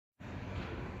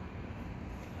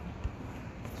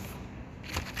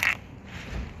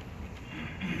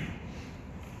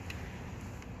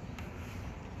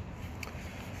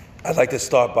I'd like to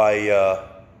start by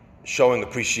showing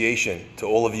appreciation to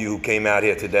all of you who came out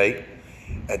here today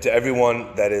and to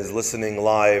everyone that is listening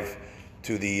live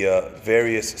to the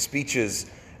various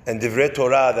speeches and divrei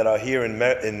Torah that are here in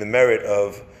the merit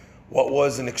of what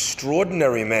was an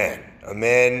extraordinary man, a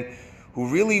man who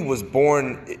really was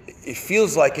born, it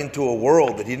feels like, into a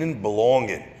world that he didn't belong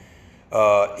in.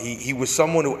 He was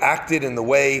someone who acted in the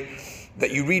way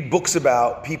that you read books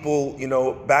about people,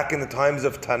 back in the times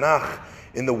of Tanakh,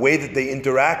 in the way that they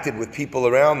interacted with people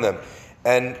around them.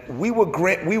 And we were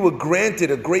granted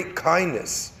a great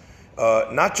kindness,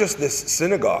 not just this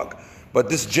synagogue, but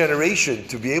this generation,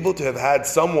 to be able to have had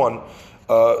someone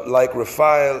like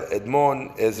Raphael,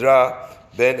 Edmond, Ezra,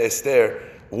 Ben Esther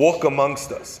walk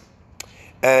amongst us.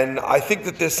 And I think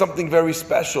that there's something very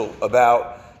special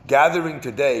about gathering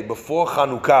today before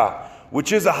Chanukah,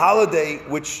 which is a holiday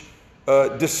which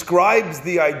describes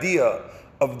the idea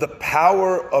of the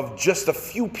power of just a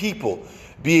few people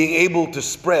being able to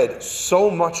spread so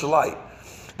much light,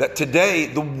 that today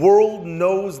the world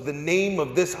knows the name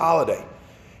of this holiday.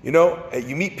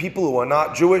 You meet people who are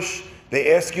not Jewish,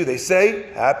 they ask you, they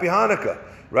say, Happy Hanukkah,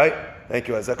 right? Thank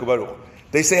you, Hazaku Baruch.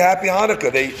 They say Happy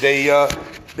Hanukkah.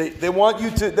 They want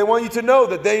you to know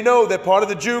that they know they're part of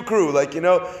the Jew crew. Like,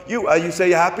 you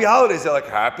say Happy Holidays, they're like,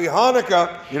 Happy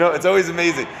Hanukkah. It's always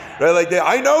amazing, right? Like,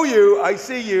 I know you, I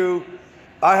see you,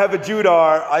 I have a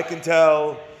Judar, I can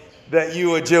tell that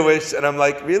you are Jewish, and I'm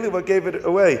like, really? What gave it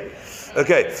away?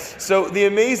 Okay, so the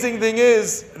amazing thing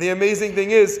is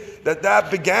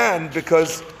that began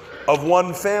because of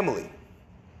one family.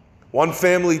 One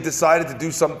family decided to do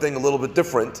something a little bit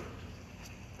different.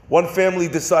 One family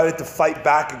decided to fight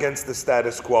back against the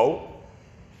status quo.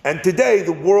 And today,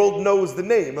 the world knows the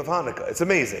name of Hanukkah. It's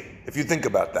amazing, if you think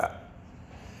about that.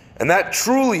 And that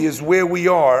truly is where we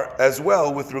are as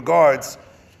well with regards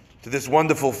to this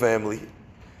wonderful family,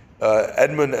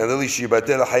 Edmund and Lily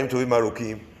Shibatel Chaim Tovim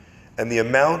Arukim, and the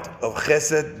amount of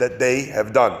chesed that they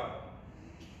have done.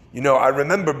 I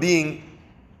remember being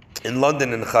in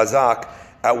London in Chazak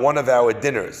at one of our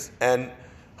dinners, and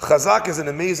Chazak is an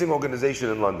amazing organization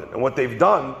in London, and what they've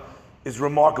done is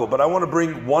remarkable. But I want to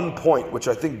bring one point which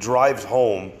I think drives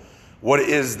home what it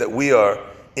is that we are,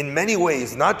 in many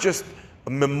ways, not just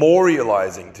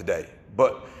memorializing today,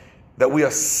 but that we are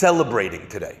celebrating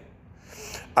today.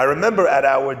 I remember at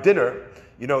our dinner,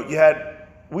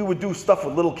 we would do stuff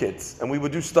with little kids, and we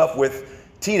would do stuff with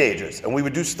teenagers, and we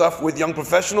would do stuff with young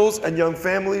professionals and young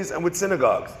families and with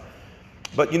synagogues.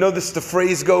 But the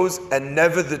phrase goes, and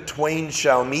never the twain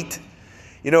shall meet.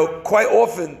 Quite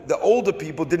often the older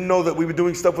people didn't know that we were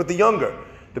doing stuff with the younger.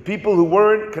 The people who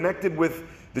weren't connected with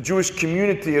the Jewish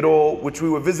community at all, which we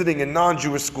were visiting in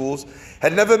non-Jewish schools,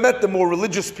 had never met the more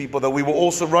religious people that we were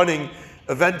also running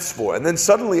events for. And then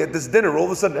suddenly at this dinner, all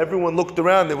of a sudden everyone looked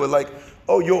around, they were like,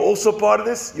 oh, you're also part of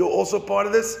this? You're also part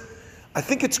of this? I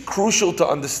think it's crucial to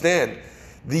understand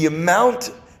the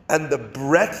amount and the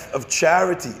breadth of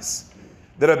charities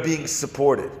that are being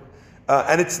supported.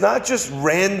 And it's not just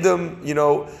random,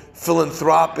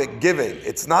 philanthropic giving.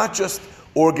 It's not just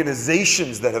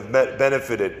organizations that have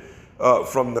benefited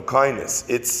from the kindness.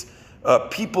 It's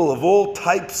people of all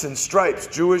types and stripes,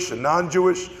 Jewish and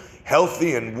non-Jewish,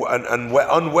 healthy and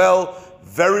unwell,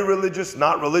 very religious,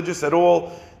 not religious at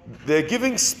all. Their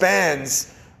giving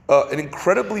spans an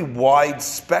incredibly wide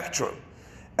spectrum.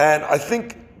 And I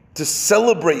think to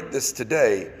celebrate this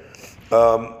today,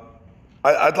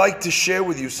 I'd like to share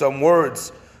with you some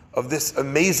words of this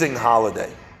amazing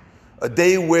holiday, a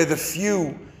day where the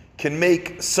few can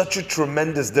make such a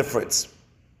tremendous difference.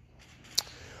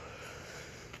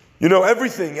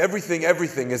 Everything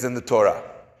is in the Torah.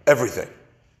 Everything.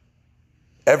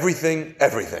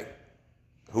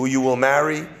 Who you will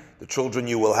marry, the children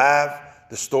you will have,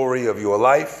 the story of your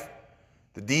life,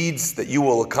 the deeds that you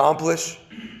will accomplish,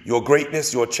 your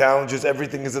greatness, your challenges,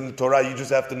 everything is in the Torah. You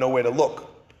just have to know where to look.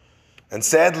 And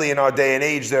sadly, in our day and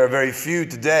age, there are very few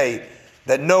today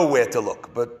that know where to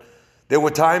look. But there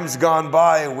were times gone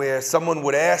by where someone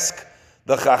would ask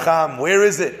the Chacham, where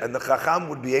is it? And the Chacham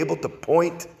would be able to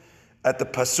point at the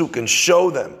Pasuk and show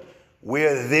them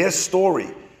where their story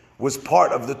was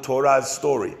part of the Torah's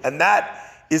story. And that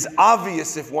is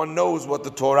obvious if one knows what the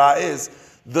Torah is.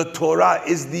 The Torah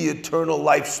is the eternal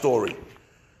life story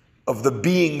of the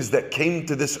beings that came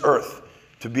to this earth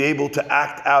to be able to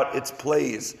act out its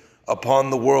plays upon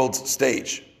the world's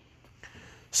stage.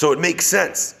 So it makes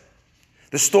sense.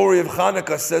 The story of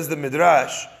Hanukkah, says the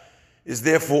Midrash, is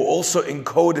therefore also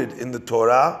encoded in the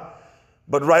Torah,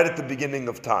 but right at the beginning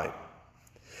of time.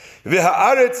 And the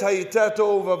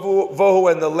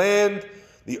land,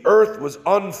 the earth was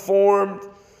unformed,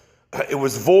 it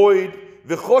was void,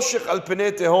 v'choshech al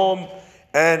penei tehom,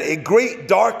 and a great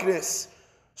darkness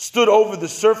stood over the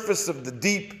surface of the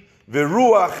deep,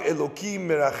 v'ruach Elokim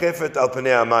merachefet al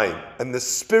penei hamayim, and the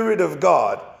Spirit of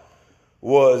God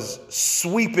was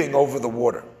sweeping over the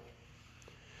water.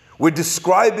 We're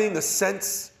describing a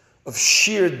sense of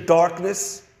sheer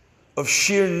darkness, of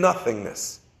sheer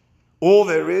nothingness. All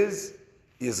there is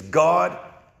God,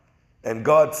 and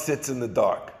God sits in the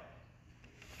dark.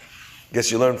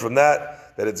 Guess you learn from that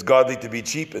it's godly to be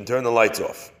cheap and turn the lights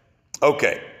off.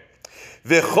 Okay.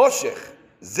 V'choshech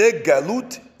ze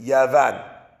galut yavan.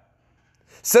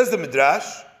 Says the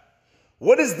Midrash,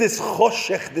 what is this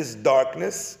choshech, this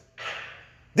darkness?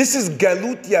 This is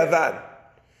galut yavan,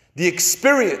 the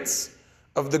experience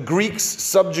of the Greeks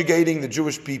subjugating the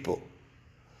Jewish people.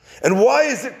 And why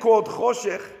is it called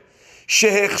choshech?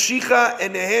 Shehechshicha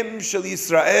enehem shel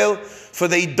Yisrael, for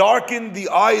they darkened the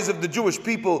eyes of the Jewish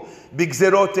people,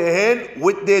 bigzerotehen,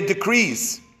 with their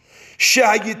decrees.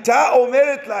 Shehayita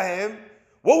omeret lahem,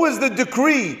 what was the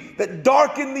decree that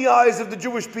darkened the eyes of the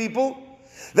Jewish people?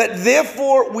 That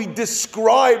therefore we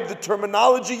describe, the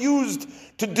terminology used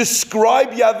to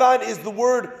describe Yavan is the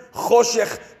word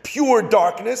choshech, pure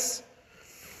darkness.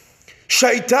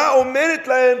 Shehayita omeret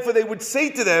lahem, for they would say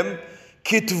to them,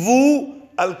 kitvu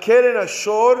al keren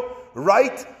ashor,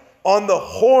 write on the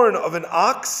horn of an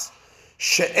ox,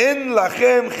 she'en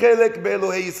lachem chelek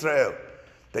be'elohei Yisrael,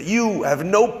 that you have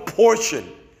no portion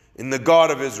in the God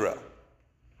of Israel.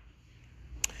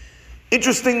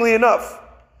 Interestingly enough,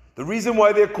 the reason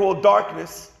why they're called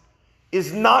darkness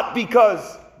is not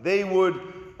because they would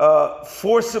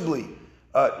forcibly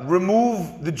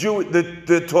remove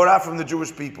the Torah from the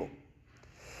Jewish people.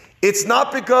 It's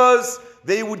not because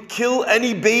they would kill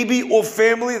any baby or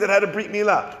family that had a Brit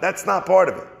Milah. That's not part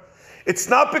of it. It's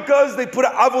not because they put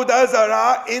an Avodah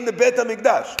Zarah in the Beit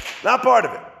HaMikdash. Not part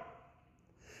of it.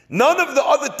 None of the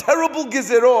other terrible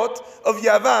gezerot of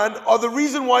Yavan are the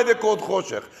reason why they're called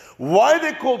choshech. Why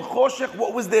they're called choshech?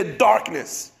 What was their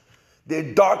darkness?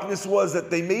 Their darkness was that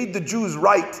they made the Jews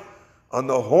write on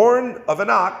the horn of an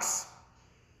ox,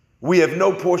 we have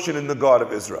no portion in the God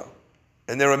of Israel.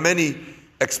 And there are many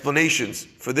explanations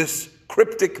for this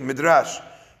cryptic midrash,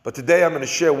 but today I'm going to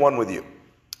share one with you.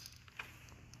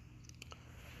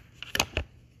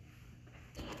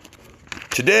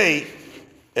 Today,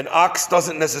 an ox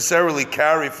doesn't necessarily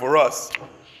carry for us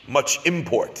much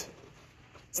import.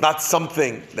 It's not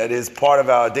something that is part of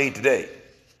our day-to-day.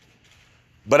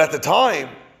 But at the time,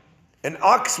 an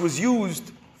ox was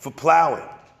used for plowing.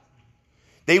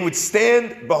 They would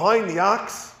stand behind the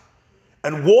ox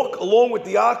and walk along with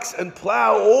the ox and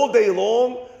plow all day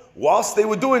long whilst they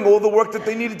were doing all the work that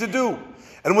they needed to do.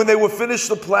 And when they were finished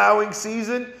the plowing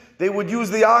season, they would use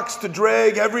the ox to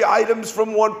drag every items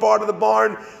from one part of the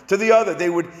barn to the other. They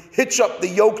would hitch up the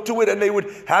yoke to it and they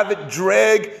would have it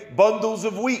drag bundles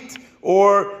of wheat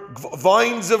or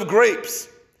vines of grapes.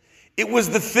 It was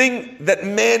the thing that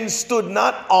man stood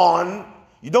not on.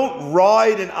 You don't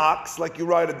ride an ox like you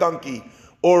ride a donkey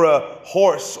or a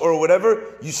horse or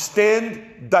whatever. You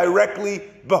stand directly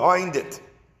behind it.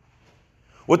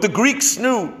 What the Greeks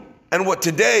knew and what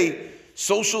today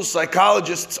social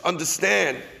psychologists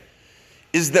understand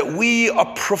is that we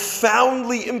are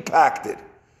profoundly impacted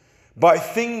by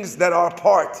things that are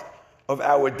part of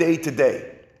our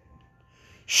day-to-day.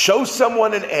 Show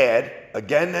someone an ad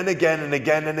again and again and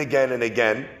again and again and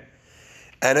again,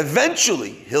 and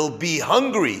eventually he'll be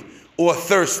hungry or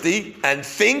thirsty and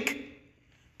think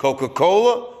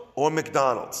Coca-Cola or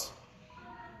McDonald's.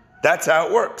 That's how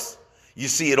it works. You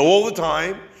see it all the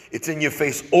time. It's in your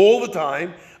face all the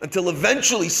time until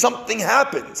eventually something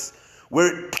happens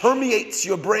where it permeates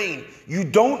your brain. You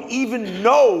don't even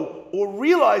know or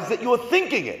realize that you're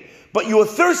thinking it. But you're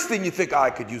thirsty and you think, I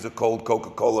could use a cold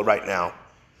Coca-Cola right now.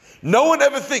 No one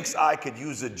ever thinks, I could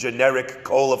use a generic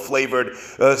cola flavored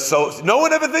soda. No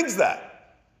one ever thinks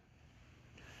that.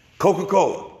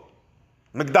 Coca-Cola,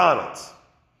 McDonald's,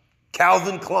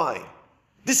 Calvin Klein.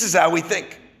 This is how we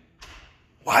think.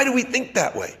 Why do we think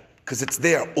that way? Because it's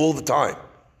there all the time.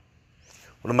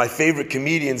 One of my favorite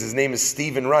comedians, his name is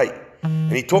Stephen Wright,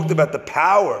 and he talked about the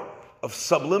power of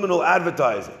subliminal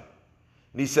advertising.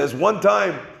 And he says, one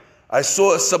time I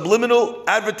saw a subliminal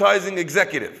advertising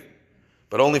executive,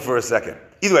 but only for a second.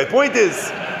 Either way, point is,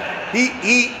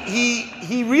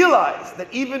 he realized that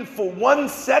even for 1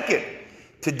 second,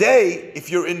 today, if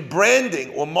you're in branding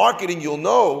or marketing, you'll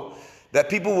know that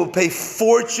people will pay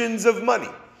fortunes of money.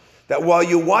 That while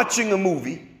you're watching a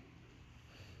movie,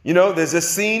 you know, there's a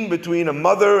scene between a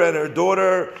mother and her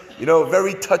daughter, you know, a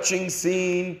very touching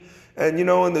scene. And, you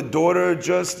know, and the daughter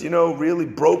just, you know, really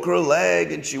broke her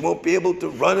leg and she won't be able to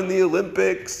run in the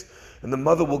Olympics. And the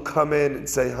mother will come in and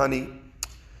say, honey,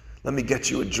 let me get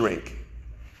you a drink.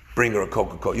 Bring her a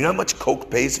Coca-Cola. You know how much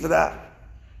Coke pays for that?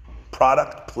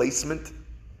 Product placement.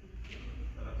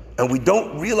 And we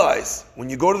don't realize when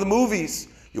you go to the movies,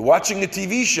 you're watching a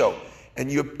TV show,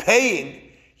 and you're paying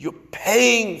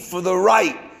for the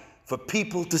right for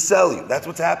people to sell you. That's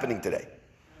what's happening today.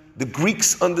 The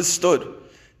Greeks understood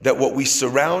that what we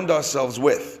surround ourselves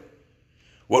with,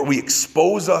 what we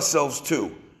expose ourselves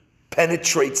to,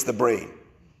 penetrates the brain.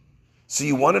 So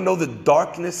you want to know the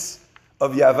darkness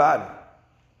of Yavan?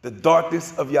 The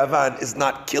darkness of Yavan is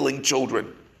not killing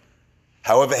children,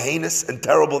 however heinous and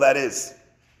terrible that is.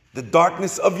 The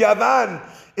darkness of Yavan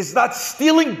is not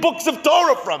stealing books of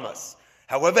Torah from us,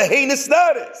 however heinous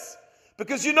that is.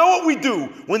 Because you know what we do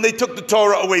when they took the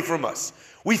Torah away from us?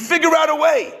 We figure out a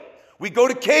way. We go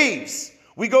to caves.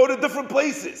 We go to different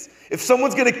places. If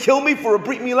someone's going to kill me for a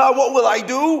Brit Milah, what will I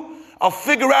do? I'll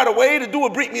figure out a way to do a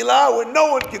Brit Milah where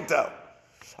no one can tell.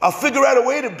 I'll figure out a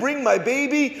way to bring my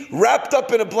baby wrapped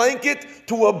up in a blanket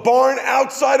to a barn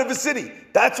outside of a city.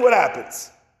 That's what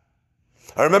happens.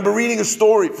 I remember reading a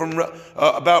story from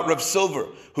about Rav Silver,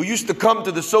 who used to come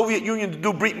to the Soviet Union to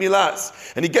do Brit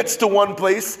Milahs. And he gets to one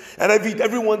place, and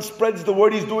everyone spreads the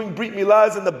word he's doing Brit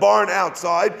Milahs in the barn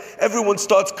outside. Everyone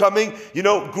starts coming. You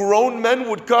know, grown men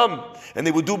would come, and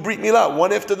they would do Brit Milah,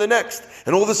 one after the next.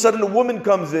 And all of a sudden, a woman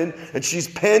comes in, and she's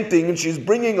panting, and she's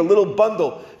bringing a little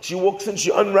bundle. She walks in,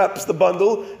 she unwraps the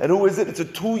bundle, and who is it? It's a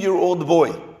 2-year-old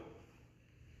boy.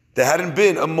 There hadn't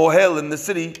been a mohel in the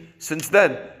city since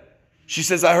then. She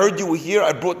says, I heard you were here,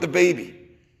 I brought the baby.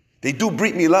 They do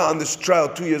Brit Milah on this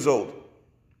child, 2 years old.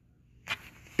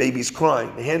 Baby's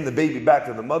crying. They hand the baby back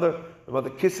to the mother. The mother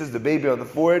kisses the baby on the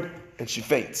forehead, and she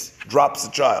faints, drops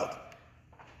the child.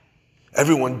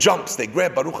 Everyone jumps. They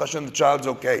grab Baruch Hashem, the child's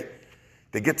okay.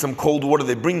 They get some cold water.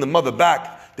 They bring the mother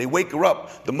back. They wake her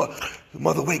up. The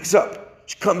mother wakes up.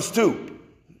 She comes to.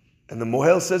 And the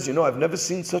mohel says, you know, I've never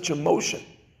seen such emotion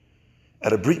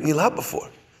at a Brit Milah before.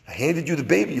 I handed you the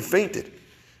baby, you fainted.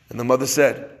 And the mother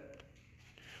said,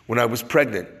 when I was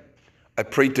pregnant, I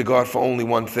prayed to God for only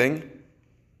one thing,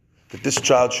 that this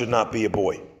child should not be a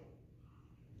boy.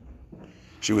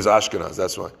 She was Ashkenaz,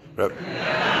 that's why.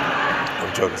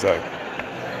 I'm joking, sorry.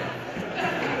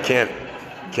 Can't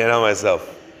help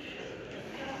myself.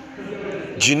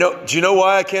 Do you know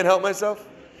why I can't help myself?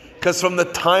 Because from the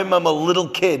time I'm a little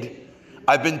kid,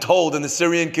 I've been told in the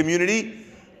Syrian community,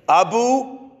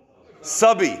 Abu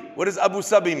Sabi. What does Abu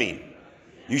Sabi mean?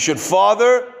 You should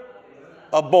father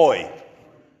a boy.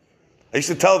 I used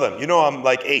to tell them, you know, I'm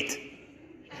like 8.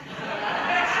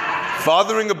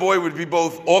 Fathering a boy would be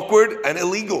both awkward and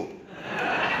illegal.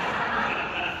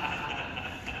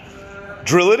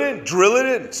 Drill it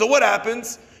in. So what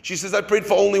happens? She says, I prayed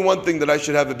for only one thing, that I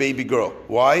should have a baby girl.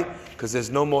 Why? Because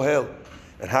there's no mohel.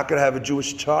 And how could I have a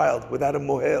Jewish child without a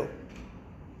mohel?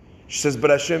 She says, but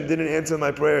Hashem didn't answer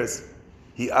my prayers.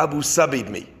 He Abu Sabid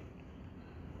me.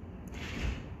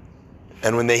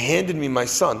 And when they handed me my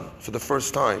son for the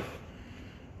first time,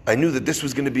 I knew that this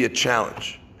was going to be a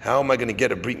challenge. How am I going to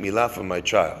get a Brit Milah for my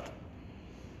child?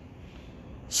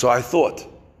 So I thought,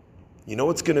 you know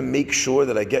what's going to make sure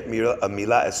that I get a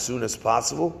Milah as soon as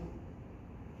possible?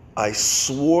 I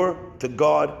swore to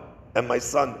God and my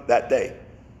son that day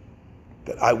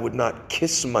that I would not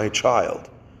kiss my child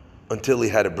until he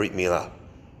had a Brit Milah.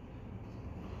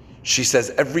 She says,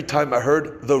 every time I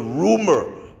heard the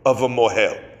rumor of a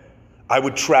mohel, I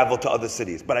would travel to other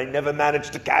cities, but I never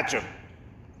managed to catch him.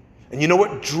 And you know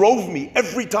what drove me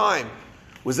every time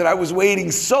was that I was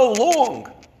waiting so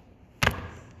long.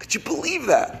 Could you believe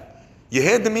that? You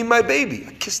handed me my baby.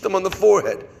 I kissed him on the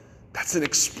forehead. That's an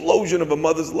explosion of a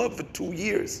mother's love for 2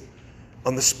 years.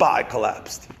 On the spot, I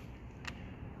collapsed.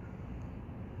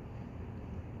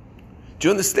 Do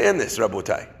you understand this,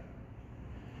 Rabotai?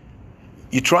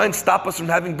 You try and stop us from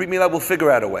having Brit Milah, we'll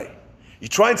figure out a way. You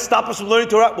try and stop us from learning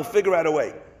Torah, we'll figure out a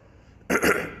way.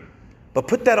 But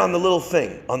put that on the little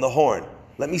thing, on the horn.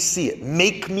 Let me see it.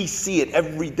 Make me see it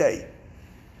every day.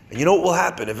 And you know what will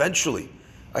happen? Eventually,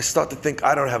 I start to think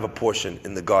I don't have a portion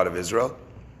in the God of Israel.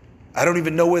 I don't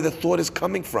even know where the thought is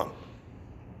coming from.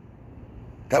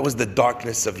 That was the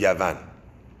darkness of Yavan.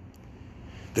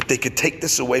 That they could take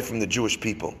this away from the Jewish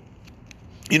people.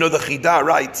 You know, the Chidah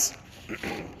writes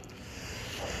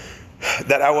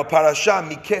that our parasha,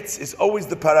 Miketz, is always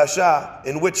the parasha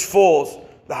in which falls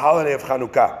the holiday of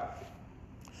Chanukah.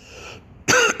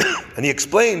 And he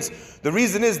explains, the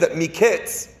reason is that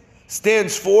Miketz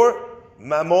stands for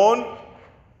Mammon,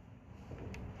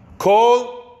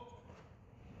 Kol,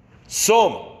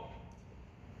 Som.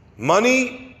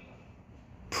 Money,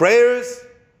 prayers,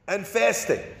 and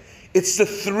fasting. It's the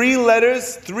three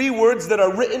letters, three words that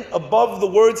are written above the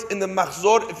words in the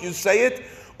Machzor. If you say it,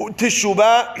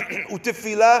 Teshuvah,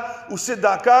 Tefillah,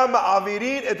 Usedaka,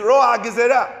 Ma'avirin, et Ro'a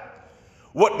Gezerah.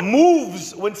 What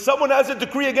moves when someone has a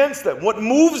decree against them, what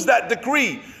moves that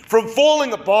decree from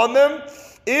falling upon them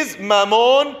is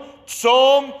Mammon,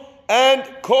 Tzom, and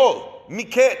Kol.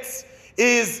 Miketz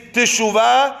is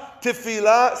Teshuvah,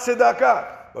 Tefillah,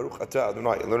 Sedaka. Baruch atah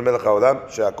Adonai, Eloheinu melech haolam,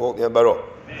 she'akol nהיה baro.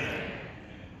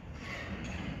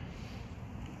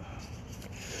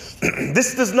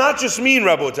 This does not just mean,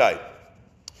 Rabotai,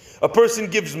 a person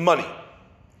gives money,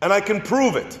 and I can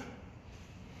prove it.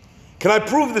 Can I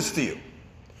prove this to you?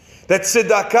 That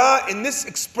tzedakah, in this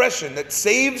expression, that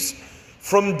saves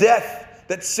from death,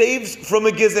 that saves from a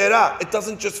gezerah, it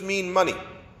doesn't just mean money.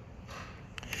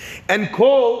 And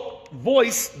kol,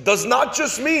 voice, does not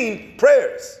just mean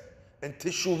prayers. And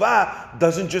teshuvah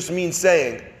doesn't just mean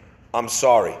saying, I'm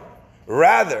sorry.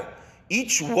 Rather,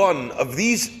 each one of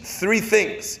these three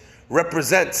things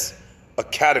represents a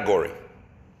category.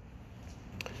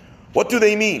 What do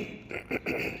they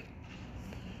mean?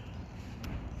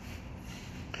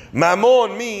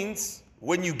 Mammon means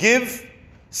when you give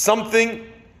something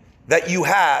that you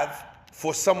have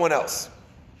for someone else.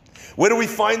 Where do we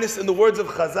find this in the words of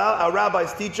Chazal? Our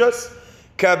rabbis teach us,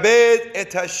 Kabed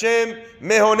et Hashem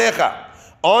mehonecha.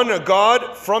 Honor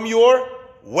God from your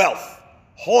wealth.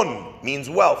 Hon means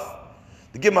wealth.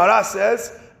 The Gemara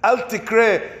says, Al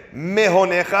tikre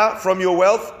mehonecha, from your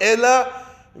wealth, ela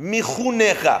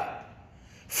michunecha,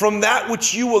 from that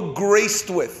which you were graced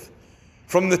with,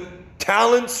 from the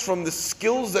talents, from the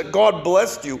skills that God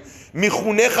blessed you,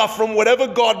 michunecha, from whatever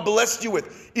God blessed you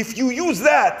with. If you use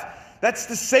that, that's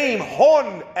the same.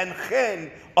 Hon and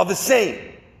chen are the same.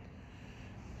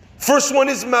 First one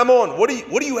is mammon. What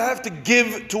do you have to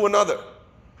give to another?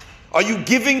 Are you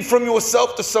giving from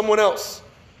yourself to someone else?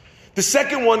 The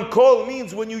second one, kol,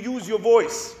 means when you use your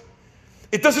voice.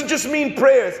 It doesn't just mean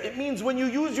prayers. It means when you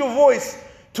use your voice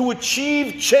to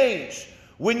achieve change.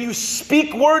 When you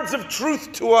speak words of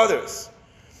truth to others.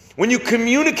 When you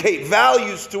communicate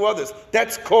values to others.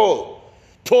 That's kol.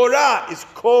 Torah is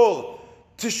kol.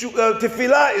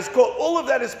 Tefillah is kol. All of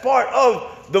that is part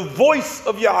of the voice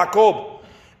of Yaakov.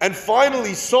 And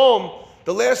finally, Psalm,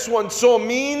 the last one, Psalm,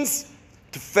 means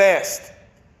to fast.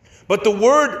 But the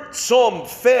word Psalm,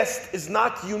 fast, is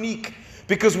not unique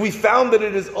because we found that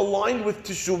it is aligned with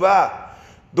Teshuvah.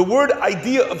 The word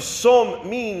idea of Psalm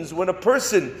means when a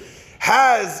person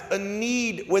has a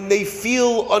need, when they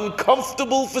feel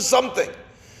uncomfortable for something,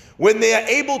 when they are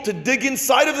able to dig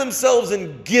inside of themselves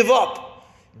and give up,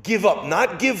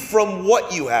 not give from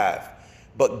what you have,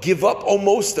 but give up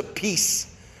almost a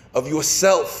piece of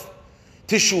yourself.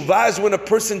 Teshuvah is when a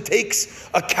person takes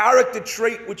a character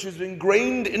trait which is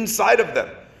ingrained inside of them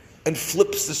and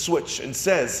flips the switch and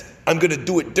says, I'm going to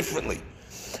do it differently.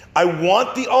 I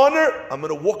want the honor, I'm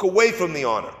going to walk away from the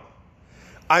honor.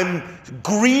 I'm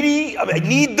greedy, I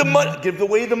need the money, give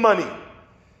away the money.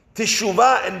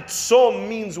 Teshuvah and Tzom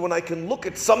means when I can look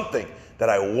at something that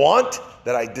I want,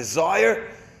 that I desire,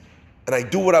 and I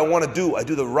do what I want to do. I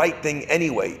do the right thing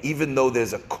anyway, even though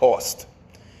there's a cost.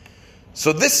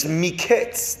 So this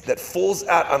miketz that falls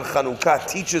out on Chanukah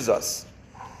teaches us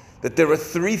that there are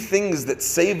three things that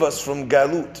save us from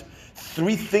galut,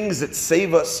 three things that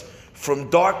save us from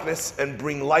darkness and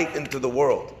bring light into the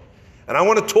world. And I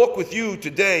want to talk with you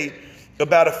today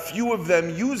about a few of them,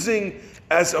 using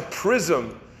as a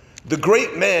prism the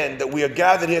great man that we are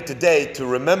gathered here today to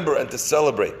remember and to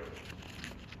celebrate.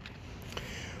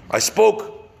 I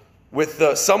spoke with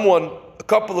a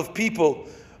couple of people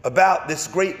about this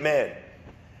great man,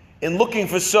 in looking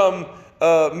for some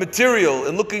material,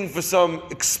 and looking for some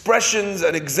expressions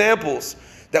and examples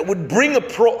that would bring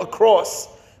across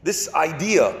this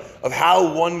idea of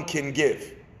how one can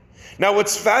give. Now,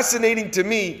 what's fascinating to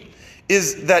me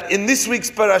is that in this week's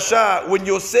parasha, when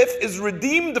Yosef is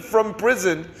redeemed from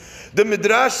prison, the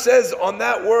Midrash says on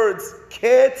that words,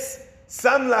 Ketz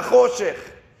sam lachoshech.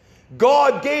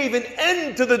 God gave an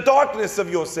end to the darkness of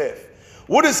Yosef.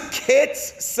 What is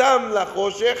Ketz sam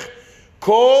lachoshech?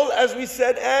 Kol, as we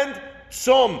said, and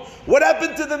Tzom. What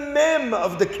happened to the mem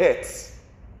of the Ketz?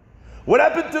 What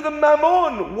happened to the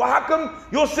mammon? How come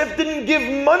Yosef didn't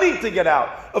give money to get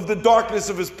out of the darkness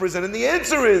of his prison? And the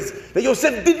answer is that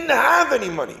Yosef didn't have any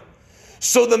money.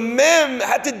 So the mem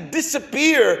had to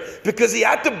disappear because he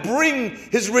had to bring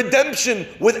his redemption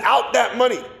without that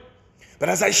money. But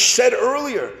as I said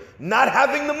earlier, not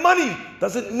having the money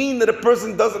doesn't mean that a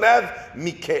person doesn't have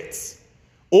miketz.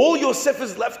 All Yosef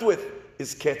is left with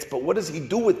is ketz. But what does he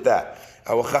do with that?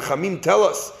 Our Chachamim tell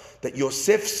us that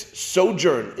Yosef's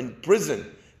sojourn in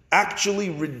prison actually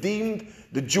redeemed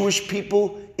the Jewish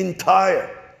people entire.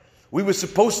 We were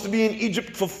supposed to be in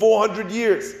Egypt for 400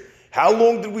 years. How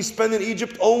long did we spend in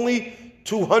Egypt? Only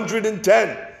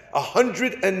 210.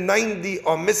 190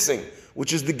 are missing,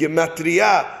 which is the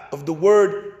gematria of the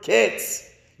word ketz.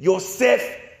 Yosef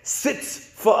sits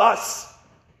for us.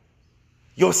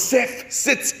 Yosef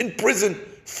sits in prison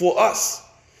for us.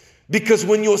 Because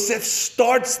when Yosef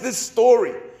starts this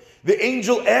story, the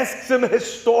angel asks him a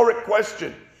historic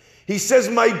question. He says,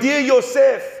 my dear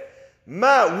Yosef,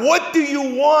 what do you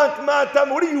want?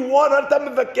 What do you want?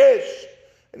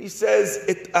 And he says,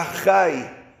 Et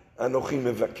achai anochi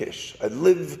mevakesh. I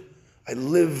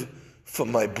live for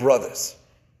my brothers.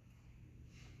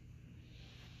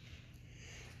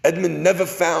 Edmund never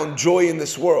found joy in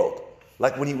this world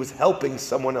like when he was helping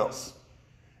someone else.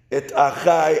 Et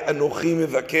achai anochi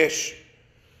mevakesh.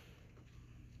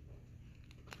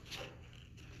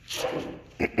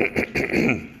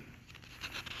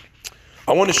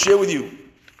 I want to share with you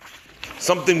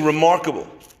something remarkable.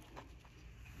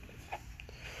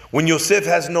 When Yosef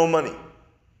has no money,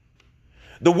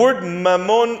 the word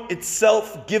mammon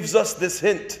itself gives us this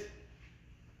hint.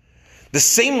 The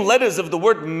same letters of the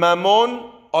word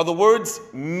mammon are the words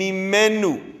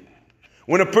mimenu,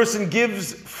 when a person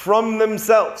gives from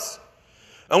themselves.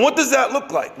 And what does that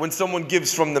look like when someone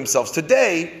gives from themselves?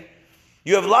 Today,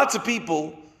 you have lots of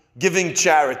people giving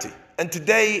charity. And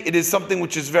today, it is something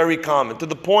which is very common, to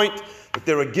the point that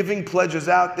there are giving pledges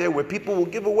out there where people will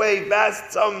give away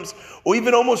vast sums, or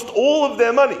even almost all of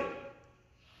their money.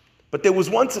 But there was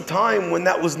once a time when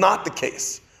that was not the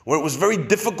case, where it was very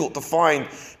difficult to find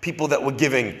people that were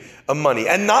giving money,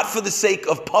 and not for the sake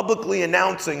of publicly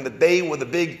announcing that they were the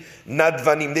big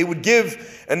nadvanim. They would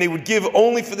give, and they would give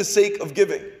only for the sake of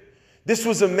giving. This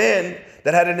was a man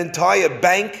that had an entire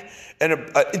bank, and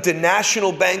an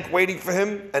international bank waiting for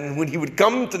him, and when he would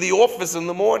come to the office in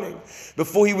the morning,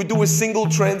 before he would do a single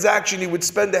transaction, he would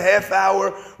spend a half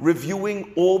hour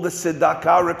reviewing all the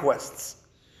tzedakah requests.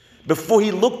 Before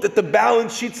he looked at the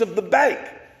balance sheets of the bank,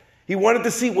 he wanted to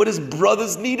see what his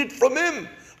brothers needed from him.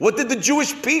 What did the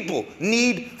Jewish people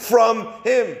need from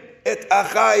him? Et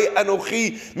achai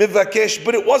anochi mevakesh.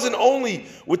 But it wasn't only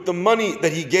with the money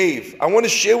that he gave. I want to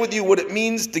share with you what it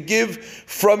means to give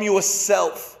from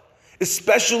yourself,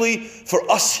 especially for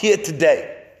us here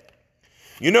today.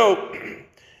 You know,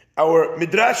 our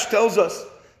Midrash tells us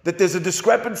that there's a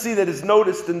discrepancy that is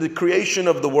noticed in the creation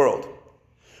of the world.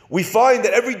 We find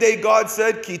that every day God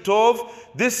said, Ki tov,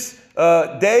 this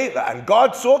day, and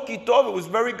God saw Ki tov, it was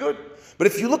very good. But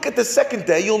if you look at the second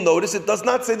day, you'll notice it does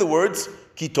not say the words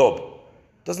Ki tov.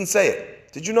 It doesn't say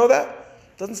it. Did you know that?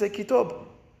 It doesn't say Ki tov.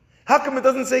 How come it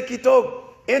doesn't say Ki tov?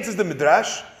 Answers the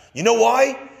Midrash. You know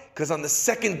why? Because on the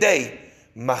second day,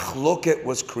 machloket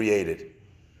was created.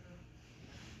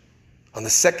 On the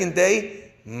second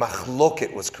day,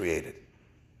 machloket was created.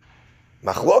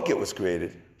 Machloket was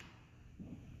created.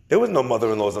 There was no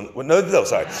mother-in-laws on. No,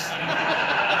 sorry.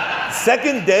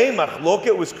 Second day,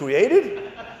 machloket was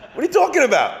created? What are you talking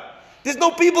about? There's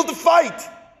no people to fight.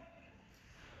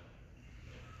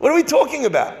 What are we talking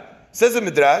about? Says the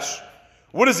Midrash.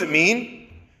 What does it mean?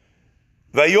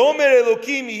 Vayomer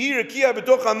Elokim yihi rakia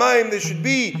b'toch hamayim. There should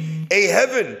be a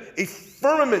heaven, a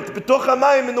firmament b'toch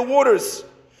hamayim, in the waters,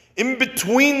 in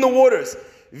between the waters.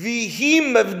 Vihi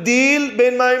mavdil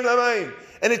ben mayim lamayim.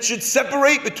 And it should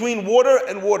separate between water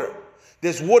and water.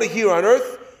 There's water here on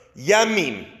earth,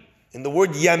 yamim. In the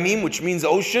word yamim, which means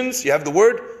oceans, you have the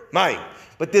word mayim.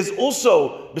 But there's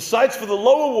also, besides for the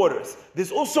lower waters,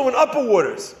 there's also in upper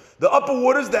waters. The upper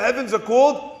waters, the heavens, are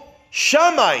called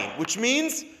shamayim, which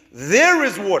means there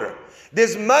is water.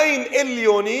 There's mayim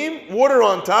elyonim, water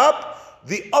on top,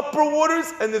 the upper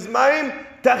waters, and there's mayim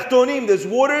tachtonim, there's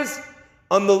waters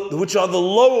which are the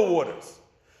lower waters.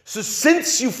 So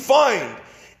since you find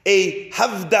a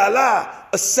havdalah,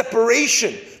 a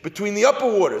separation between the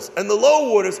upper waters and the lower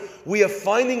waters, we are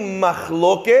finding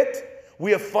machloket,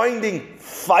 we are finding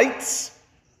fights.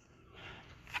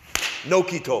 No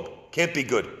kitob, can't be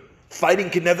good. Fighting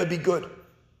can never be good.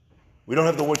 We don't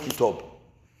have the word kitob.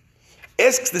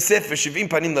 Asks the Sefer Shivim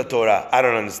Panim LaTorah, I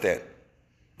don't understand.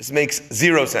 This makes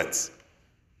 0 sense.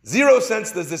 0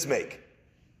 sense does this make.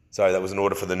 Sorry, that was an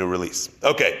order for the new release.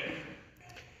 Okay.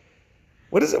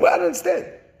 What is it? Well, I don't understand.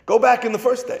 Go back in the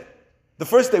first day. The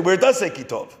first day where it does say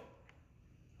kitov.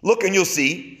 Look and you'll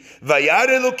see. Vayar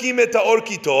Elokim et haor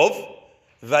kitov,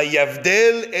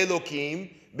 vayavdel Elokim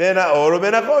ben haor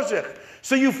ben hachoshech.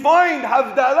 So you find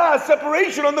havdalah,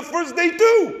 separation, on the first day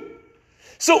too.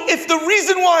 So if the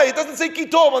reason why it doesn't say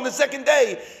kitov on the second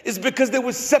day is because there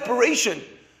was separation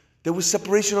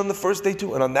on the first day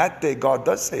too, and on that day God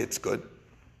does say it's good.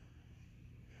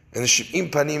 And the Shiv'im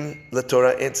Panim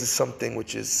LaTorah answers something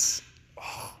which is,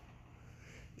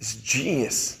 it's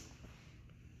genius.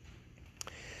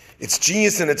 It's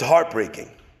genius and it's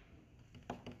heartbreaking.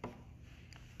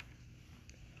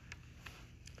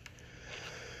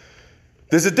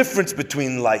 There's a difference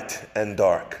between light and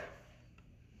dark.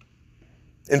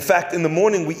 In fact, in the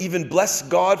morning, we even bless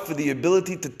God for the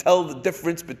ability to tell the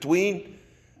difference between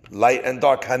light and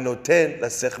dark. Hanoten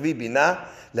lasechvi bina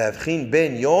lehavchin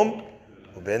ben yom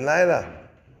uben laila.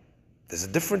 There's a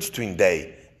difference between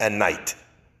day and night,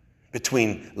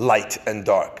 between light and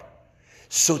dark.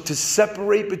 So to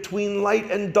separate between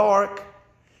light and dark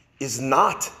is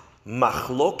not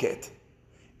machloket.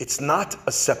 It's not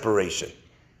a separation.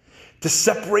 To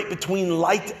separate between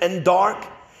light and dark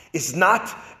is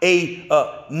not a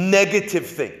negative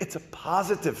thing. It's a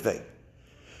positive thing.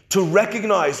 To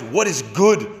recognize what is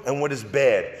good and what is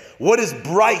bad, what is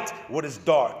bright, what is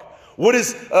dark, what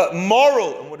is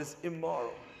moral and what is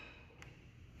immoral.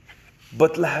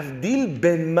 But lahavdil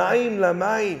ben mayim la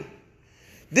mayim.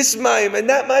 This mayim and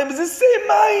that mayim is the same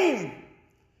mayim.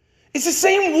 It's the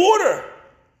same water.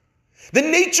 The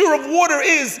nature of water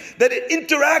is that it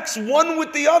interacts one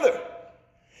with the other.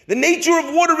 The nature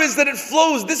of water is that it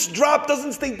flows. This drop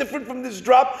doesn't stay different from this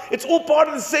drop. It's all part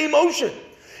of the same ocean.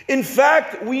 In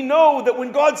fact, we know that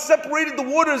when God separated the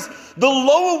waters, the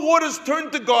lower waters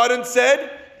turned to God and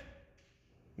said,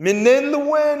 Minen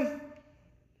Luen.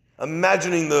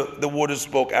 Imagining the waters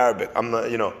spoke Arabic. I'm not,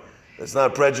 it's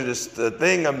not a prejudiced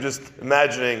thing. I'm just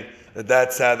imagining that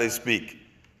that's how they speak.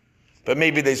 But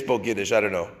maybe they spoke Yiddish. I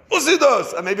don't know.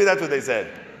 Usidos. Maybe that's what they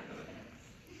said.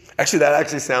 Actually, that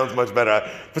actually sounds much better.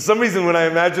 For some reason, when I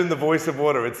imagine the voice of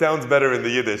water, it sounds better in the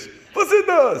Yiddish.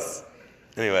 Usidos.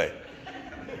 Anyway.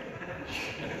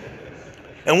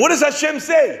 And what does Hashem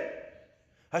say?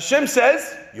 Hashem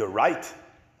says, you're right.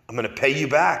 I'm going to pay you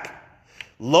back.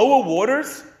 Lower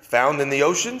waters found in the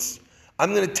oceans,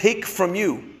 I'm going to take from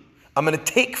you. I'm going to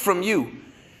take from you.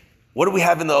 What do we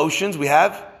have in the oceans? We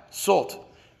have salt.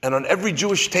 And on every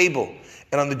Jewish table,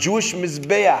 and on the Jewish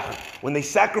mizbeach, when they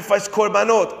sacrifice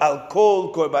korbanot, al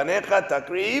kol korbanecha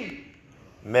takrib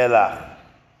melach.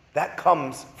 That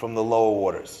comes from the lower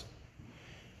waters.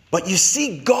 But you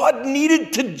see, God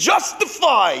needed to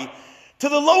justify to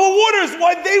the lower waters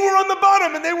why they were on the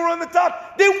bottom and they were on the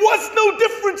top. There was no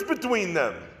difference between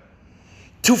them.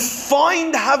 To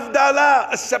find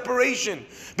havdalah, a separation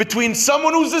between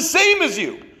someone who's the same as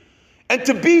you, and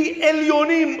to be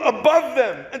elyonim, above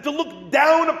them, and to look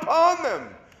down upon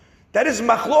them. That is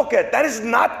machloket. That is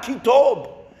not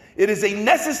kitob. It is a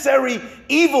necessary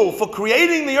evil for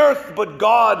creating the earth, but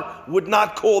God would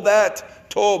not call that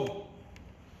tob.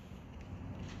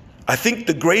 I think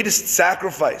the greatest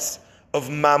sacrifice of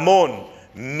Mammon,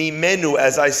 Mimenu,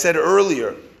 as I said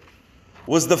earlier,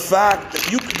 was the fact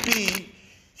that you could be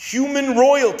human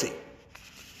royalty.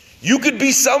 You could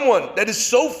be someone that is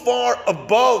so far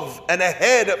above and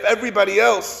ahead of everybody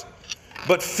else,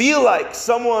 but feel like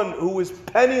someone who is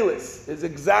penniless is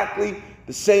exactly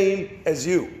the same as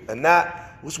you. And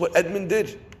that was what Edmund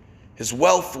did. His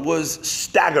wealth was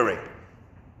staggering,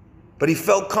 but he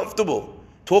felt comfortable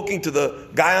talking to the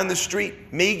guy on the street,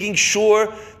 making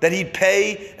sure that he'd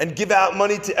pay and give out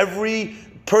money to every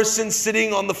person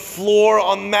sitting on the floor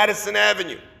on Madison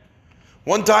Avenue.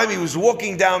 One time he was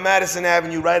walking down Madison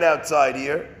Avenue right outside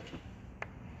here,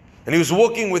 and he was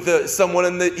walking with someone,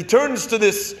 and he turns to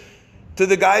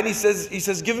the guy and he says,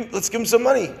 let's give him some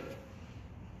money. And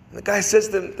the guy says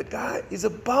to him, he's a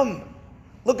bum.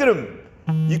 Look at him.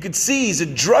 You could see he's a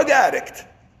drug addict.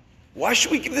 Why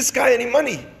should we give this guy any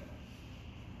money?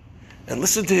 And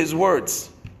listen to his words.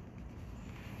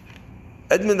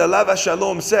 Edmund Alav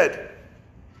HaShalom said,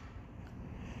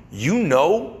 you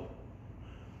know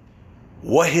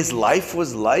what his life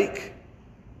was like?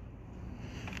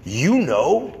 You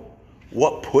know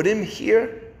what put him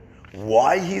here?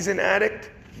 Why he's an addict?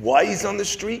 Why he's on the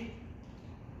street?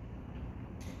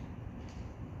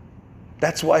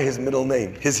 That's why his middle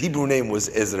name, his Hebrew name was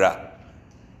Ezra.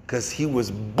 Because he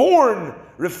was born,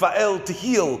 Raphael, to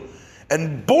heal,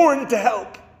 and born to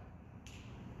help.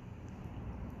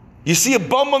 You see a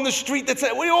bum on the street that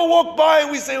says, we all walk by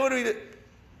and we say, what do we do?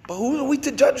 But who are we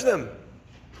to judge them?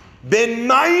 Ben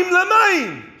Mayim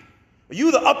Lamayim. Are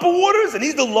you the upper waters and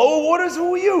he's the lower waters?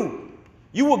 Who are you?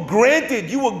 You were granted,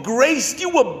 you were graced, you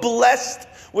were blessed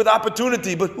with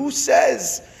opportunity. But who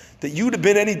says that you'd have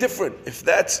been any different if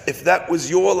that was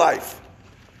your life?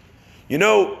 You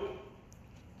know,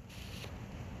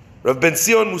 Rav Ben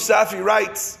Sion Musafi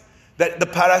writes that the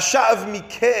parasha of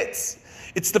Miketz,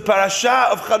 it's the parasha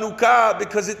of Chanukah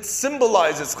because it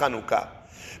symbolizes Chanukah.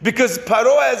 Because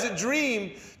Paro has a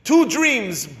dream 2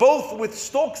 dreams, both with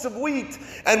stalks of wheat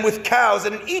and with cows.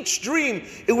 And in each dream,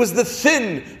 it was the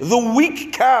thin, the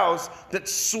weak cows that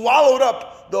swallowed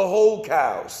up the whole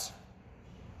cows.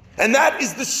 And that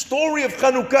is the story of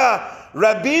Chanukah.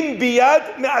 Rabim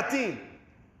biyad me'atim.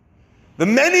 The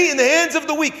many in the hands of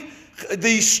the weak.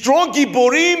 The strong,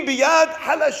 giborim biyad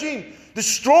halashim. The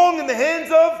strong in the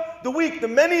hands of the weak. The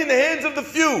many in the hands of the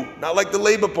few. Not like the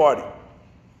Labour Party.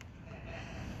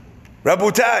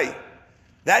 Rabotai,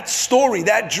 that story,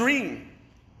 that dream,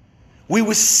 we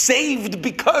were saved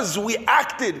because we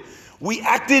acted. We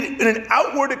acted in an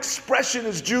outward expression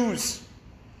as Jews.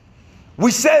 We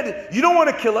said, you don't want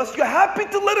to kill us. You're happy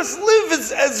to let us live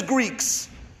as Greeks.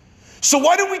 So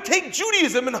why don't we take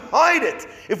Judaism and hide it?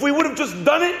 If we would have just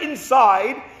done it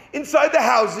inside the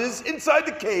houses, inside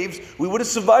the caves, we would have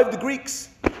survived the Greeks.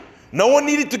 No one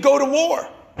needed to go to war.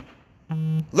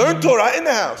 Learn Torah in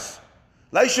the house.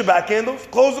 Light Shabbat candles,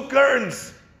 close the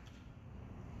curtains.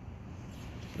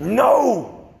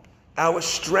 No. Our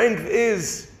strength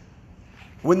is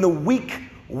when the weak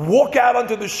walk out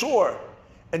onto the shore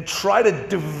and try to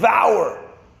devour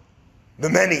the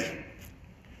many.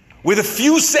 Where the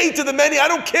few say to the many, I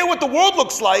don't care what the world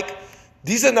looks like,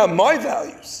 these are not my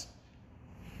values.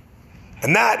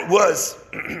 And that was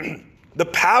the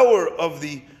power of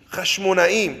the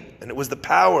Chashmonaim, and it was the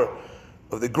power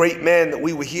of the great man that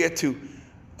we were here to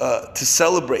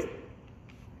celebrate.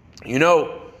 You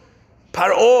know,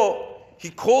 Paro,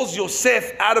 he calls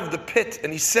Yosef out of the pit,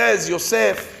 and he says,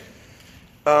 Yosef,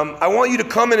 I want you to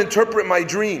come and interpret my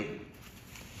dream.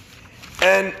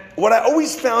 And what I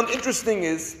always found interesting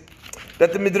is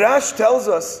that the Midrash tells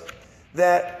us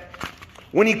that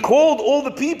when he called all the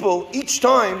people, each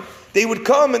time they would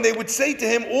come and they would say to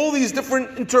him all these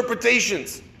different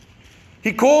interpretations.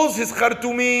 He calls his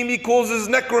Khartoumim, he calls his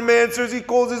necromancers, he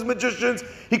calls his magicians,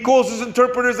 he calls his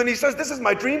interpreters, and he says, this is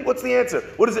my dream, what's the answer?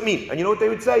 What does it mean? And you know what they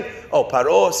would say? Oh,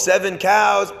 Paro, 7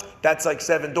 cows, that's like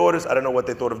 7 daughters. I don't know what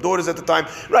they thought of daughters at the time.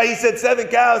 Right, he said 7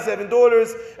 cows, 7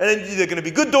 daughters, and then they're going to be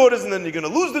good daughters, and then you're going to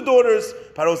lose the daughters.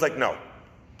 Paro's like, no,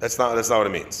 that's not what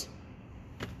it means.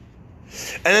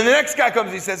 And then the next guy comes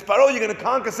and he says, Paro, you're going to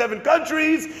conquer 7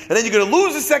 countries, and then you're going to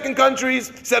lose the 7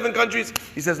 countries.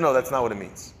 He says, no, that's not what it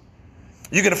means.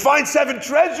 You're going to find 7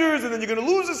 treasures, and then you're going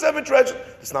to lose the 7 treasures.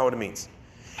 That's not what it means.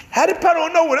 How did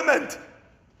Paro know what it meant?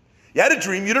 You had a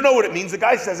dream, you don't know what it means. The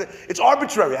guy says it. It's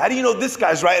arbitrary. How do you know this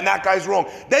guy's right and that guy's wrong?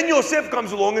 Then Yosef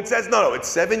comes along and says, no, it's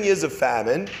 7 years of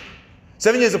famine,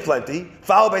 7 years of plenty,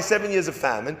 followed by 7 years of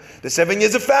famine. The 7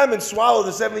 years of famine swallow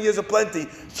the 7 years of plenty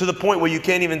to the point where you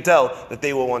can't even tell that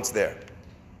they were once there.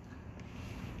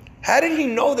 How did he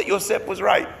know that Yosef was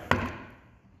right?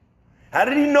 How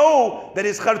did he know that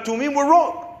his Khartoumim were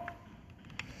wrong?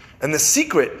 And the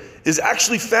secret is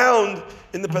actually found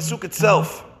in the pasuk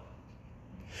itself.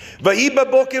 It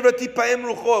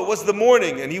was the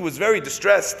morning, and he was very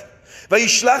distressed. He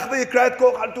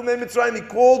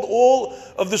called all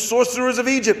of the sorcerers of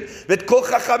Egypt,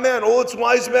 all its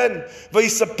wise men. He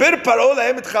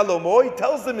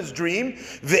tells them his dream,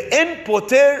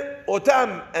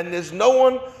 and there's no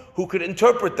one who could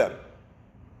interpret them.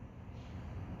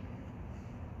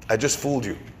 I just fooled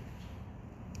you.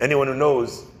 Anyone who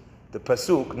knows the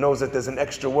pasuk knows that there's an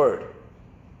extra word.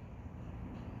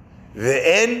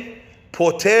 Ve'en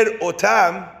poter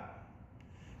otam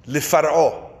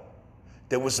liFaro.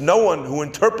 There was no one who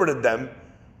interpreted them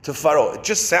to Pharaoh. It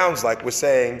just sounds like we're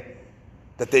saying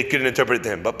that they couldn't interpret it to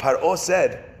him. But Paro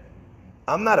said,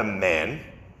 I'm not a man.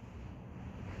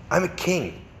 I'm a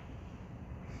king.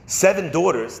 7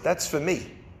 daughters, that's for me.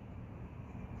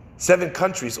 7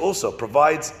 countries also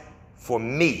provides for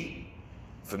me.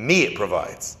 For me it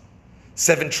provides.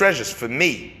 7 treasures for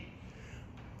me.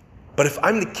 But if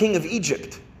I'm the king of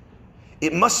Egypt,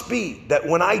 it must be that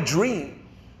when I dream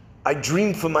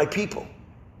for my people.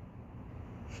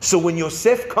 So when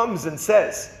Yosef comes and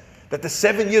says that the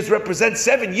 7 years represent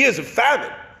 7 years of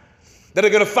famine, that are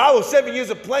going to follow 7 years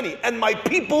of plenty, and my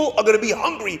people are going to be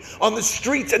hungry on the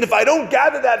streets, and if I don't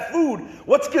gather that food,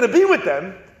 what's going to be with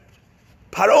them?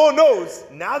 Paro knows,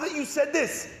 now that you said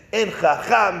this, En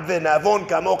chacham v'navon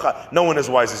kamocha, no one as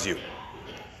wise as you.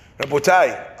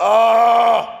 Rabotai,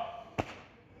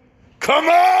 come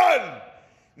on!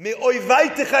 Me'oivai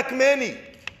techakmeni.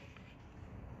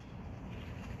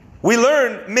 We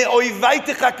learn, Me'oivai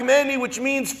techakmeni, which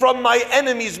means from my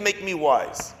enemies make me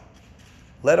wise.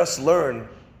 Let us learn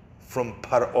from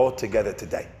Paro together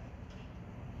today.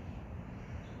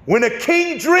 When a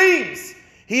king dreams,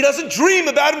 he doesn't dream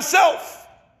about himself.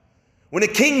 When a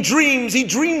king dreams, he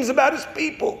dreams about his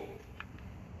people.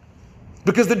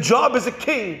 Because the job as a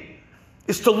king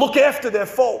is to look after their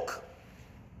folk.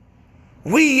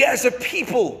 We as a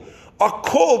people are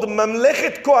called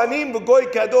Mamlechet Kohanim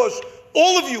V'Goy Kadosh.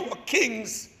 All of you are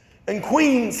kings and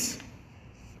queens.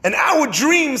 And our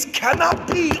dreams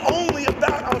cannot be only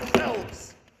about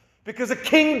ourselves. Because a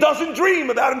king doesn't dream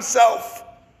about himself.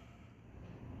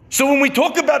 So when we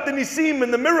talk about the nisim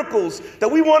and the miracles that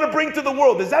we want to bring to the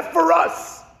world, is that for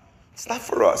us? It's not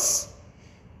for us.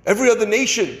 Every other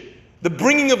nation, the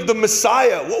bringing of the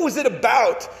Messiah, what was it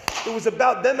about? It was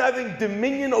about them having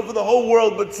dominion over the whole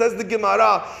world. But says the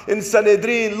Gemara in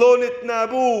Sanhedrin, Lo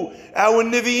nitnabu, our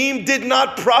Nevi'im did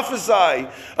not prophesy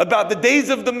about the days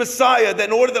of the Messiah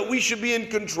in order that we should be in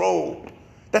control.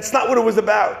 That's not what it was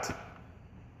about.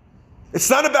 It's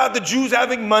not about the Jews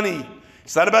having money.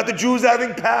 It's not about the Jews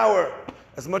having power.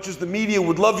 As much as the media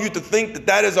would love you to think that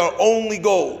that is our only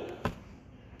goal.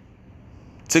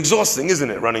 It's exhausting, isn't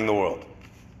it, running the world?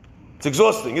 It's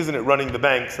exhausting, isn't it, running the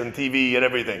banks and TV and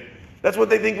everything? That's what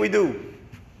they think we do.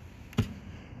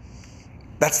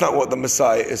 That's not what the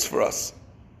Messiah is for us.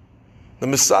 The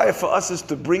Messiah for us is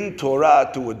to bring Torah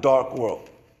to a dark world.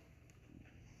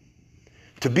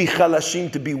 To be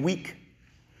chalashim, to be weak,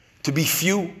 to be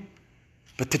few,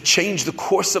 but to change the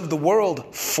course of the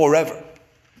world forever.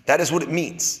 That is what it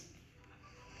means.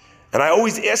 And I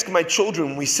always ask my children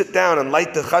when we sit down and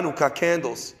light the Chanukah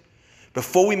candles,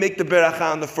 before we make the beracha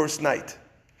on the first night,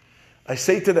 I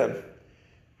say to them,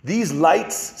 these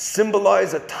lights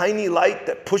symbolize a tiny light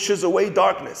that pushes away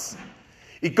darkness.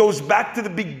 It goes back to the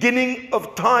beginning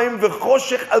of time.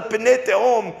 V'choshech al penei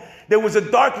tehom. There was a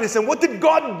darkness, and what did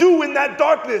God do in that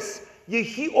darkness?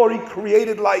 Yehi Ori,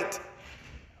 created light.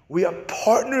 We are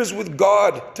partners with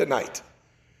God tonight,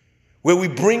 where we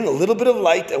bring a little bit of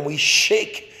light and we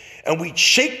shake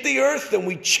the earth and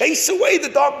we chase away the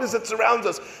darkness that surrounds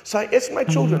us. So I ask my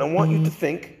children, I want you to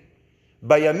think,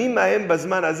 Bayamim Ma'em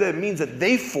Bazman Hazeh means that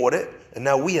they fought it and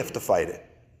now we have to fight it.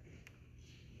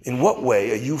 In what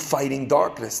way are you fighting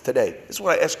darkness today? This is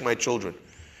what I ask my children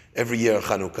every year in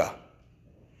Chanukah.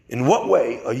 In what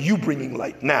way are you bringing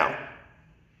light now?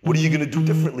 What are you going to do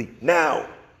differently now?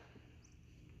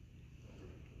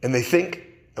 And they think,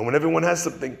 and when everyone has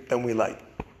something, then we light.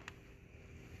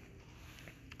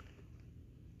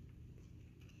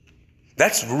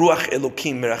 That's Ruach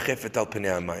Elokim merachefet al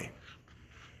penei hamayim.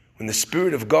 When the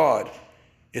Spirit of God,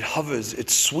 it hovers, it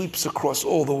sweeps across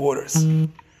all the waters.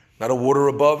 Not a water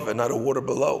above and not a water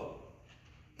below,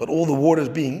 but all the waters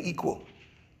being equal,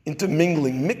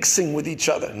 intermingling, mixing with each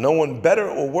other. No one better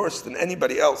or worse than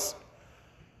anybody else.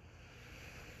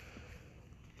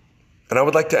 And I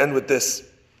would like to end with this.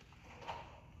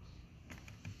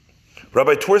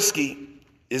 Rabbi Twersky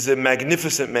is a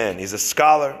magnificent man. He's a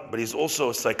scholar, but he's also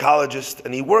a psychologist,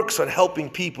 and he works on helping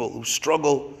people who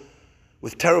struggle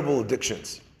with terrible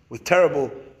addictions, with terrible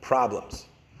problems.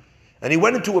 And he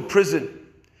went into a prison,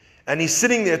 and he's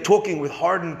sitting there talking with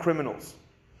hardened criminals.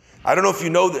 I don't know if you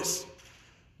know this,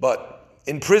 but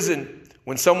in prison,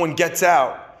 when someone gets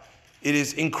out, it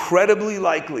is incredibly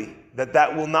likely that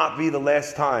that will not be the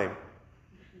last time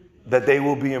that they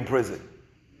will be in prison.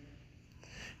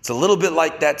 It's a little bit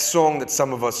like that song that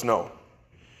some of us know.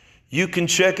 You can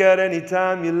check out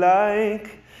anytime you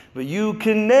like, but you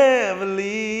can never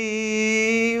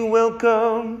leave.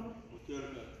 Welcome.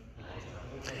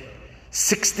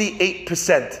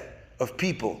 68% of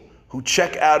people who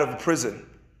check out of a prison,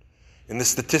 in the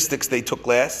statistics they took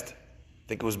last, I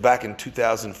think it was back in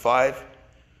 2005,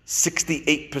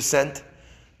 68%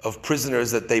 of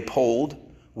prisoners that they polled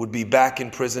would be back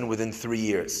in prison within 3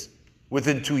 years,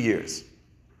 within 2 years.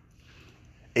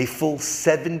 A full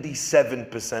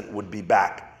 77% would be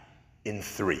back in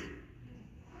 3.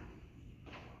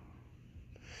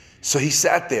 So he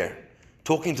sat there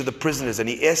talking to the prisoners and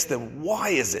he asked them, why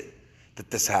is it that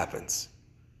this happens?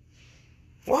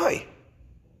 Why?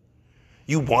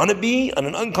 You want to be on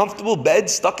an uncomfortable bed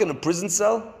stuck in a prison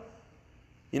cell?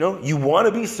 You know, you want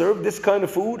to be served this kind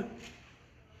of food?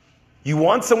 You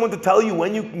want someone to tell you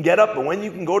when you can get up and when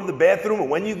you can go to the bathroom and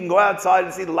when you can go outside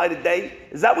and see the light of day?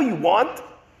 Is that what you want?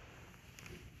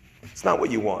 It's not what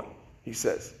you want, he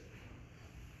says.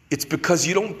 It's because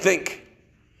you don't think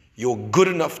you're good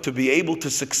enough to be able to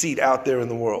succeed out there in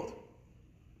the world.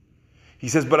 He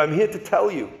says, but I'm here to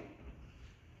tell you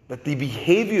that the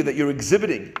behavior that you're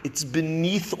exhibiting, it's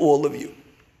beneath all of you.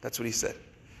 That's what he said.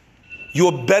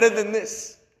 You're better than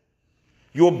this.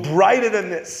 You're brighter than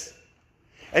this.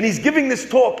 And he's giving this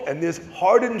talk, and there's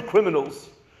hardened criminals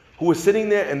who are sitting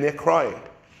there and they're crying.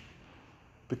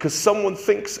 Because someone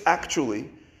thinks actually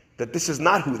that this is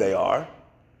not who they are,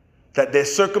 that their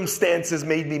circumstances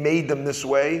maybe made them this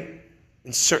way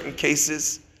in certain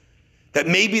cases, that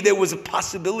maybe there was a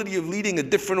possibility of leading a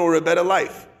different or a better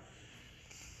life.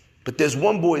 But there's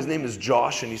one boy, his name is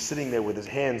Josh, and he's sitting there with his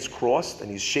hands crossed,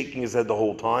 and he's shaking his head the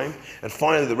whole time. And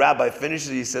finally the rabbi finishes,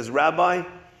 he says, "Rabbi,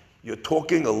 you're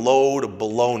talking a load of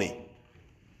baloney."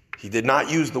 He did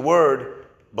not use the word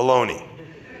baloney.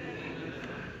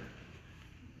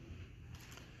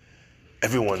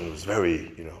 Everyone was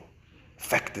very,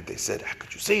 affected. They said, "How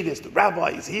could you say this? The rabbi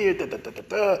is here, da, da, da, da,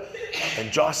 da."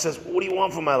 And Josh says, "What do you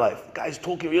want from my life? The guy's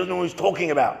talking, he doesn't know what he's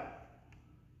talking about.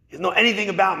 He doesn't know anything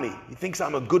about me. He thinks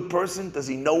I'm a good person. Does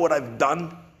he know what I've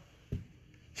done?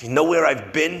 Does he know where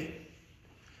I've been?"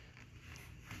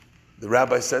 The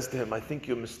rabbi says to him, "I think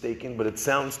you're mistaken, but it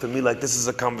sounds to me like this is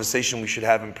a conversation we should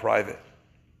have in private."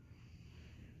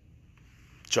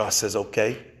 Josh says,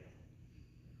 "Okay."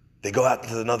 They go out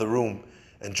into another room,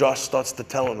 and Josh starts to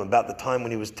tell him about the time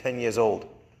when he was 10 years old,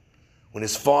 when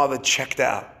his father checked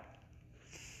out,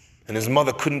 and his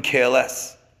mother couldn't care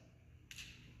less.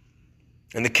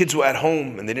 And the kids were at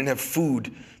home, and they didn't have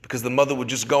food because the mother would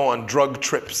just go on drug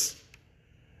trips.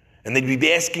 And they'd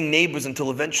be asking neighbors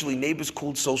until eventually neighbors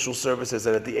called social services.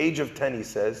 And at the age of 10, he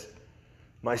says,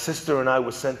 "My sister and I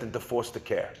were sent into foster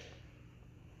care."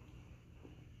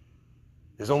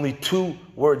 There's only 2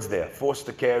 words there,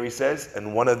 foster care, he says,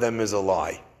 and one of them is a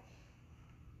lie.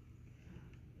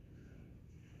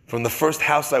 From the first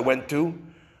house I went to,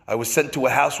 I was sent to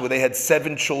a house where they had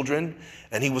 7 children,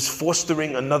 and he was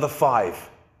fostering another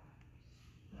 5.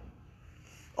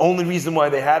 Only reason why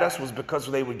they had us was because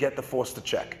they would get the foster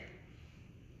check.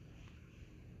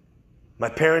 My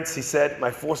parents, he said, my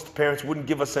foster parents wouldn't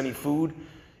give us any food.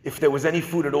 If there was any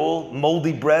food at all,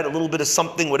 moldy bread, a little bit of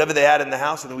something, whatever they had in the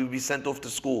house, and then we would be sent off to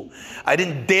school. I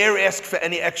didn't dare ask for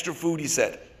any extra food, he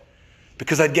said,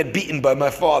 because I'd get beaten by my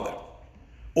father,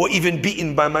 or even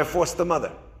beaten by my foster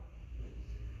mother.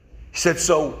 He said,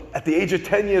 so at the age of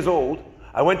 10 years old,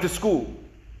 I went to school,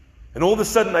 and all of a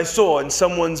sudden I saw in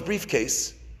someone's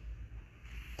briefcase,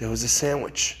 there was a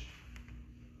sandwich.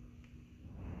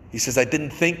 He says, I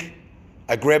didn't think.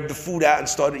 I grabbed the food out and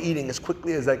started eating as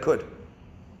quickly as I could.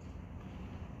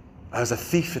 I was a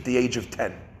thief at the age of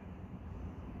 10.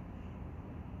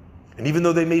 And even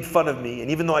though they made fun of me, and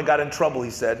even though I got in trouble, he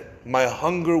said, my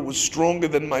hunger was stronger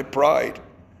than my pride.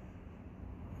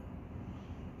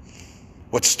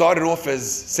 What started off as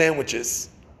sandwiches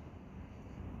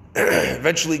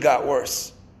eventually got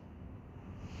worse.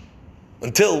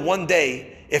 Until one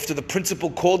day, after the principal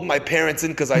called my parents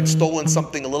in because I'd stolen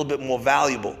something a little bit more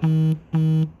valuable,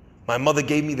 my mother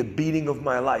gave me the beating of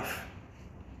my life.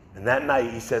 And that night,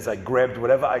 he says, I grabbed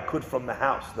whatever I could from the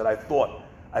house that I thought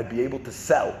I'd be able to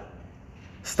sell,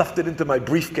 stuffed it into my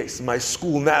briefcase, my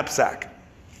school knapsack,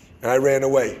 and I ran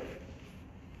away.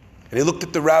 And he looked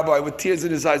at the rabbi with tears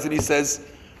in his eyes and he says,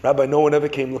 Rabbi, no one ever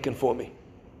came looking for me.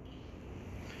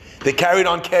 They carried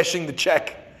on cashing the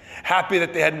check, happy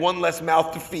that they had one less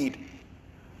mouth to feed.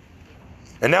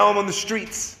 And now I'm on the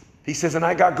streets. He says, and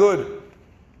I got good,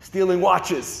 stealing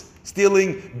watches,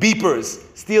 stealing beepers,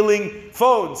 stealing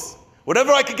phones,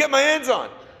 whatever I could get my hands on.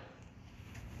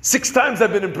 6 times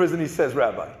I've been in prison, he says,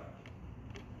 Rabbi.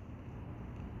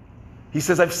 He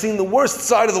says, I've seen the worst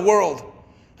side of the world,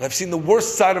 and I've seen the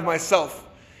worst side of myself.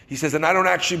 He says, and I don't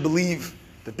actually believe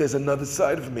that there's another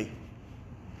side of me.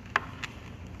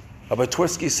 Rabbi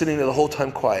Twersky is sitting there the whole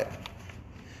time quiet.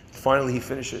 Finally, he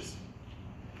finishes.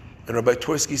 And Rabbi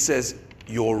Twersky says,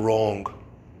 you're wrong.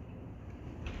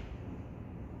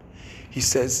 He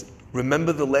says,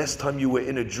 remember the last time you were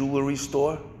in a jewelry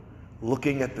store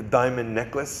looking at the diamond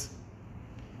necklace?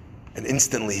 And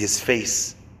instantly his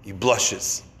face, he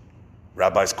blushes.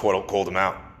 Rabbis called him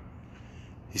out.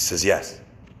 He says, yes.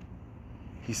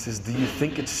 He says, do you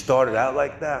think it started out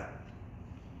like that?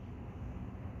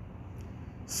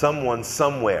 Someone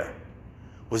somewhere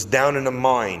was down in a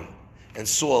mine and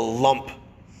saw a lump,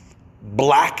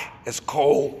 black as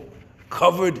coal,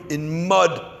 covered in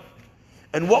mud.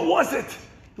 And what was it?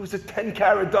 It was a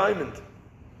 10-carat diamond.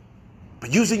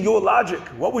 But using your logic,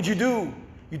 what would you do?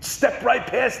 You'd step right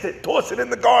past it, toss it in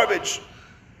the garbage.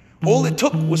 All it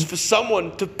took was for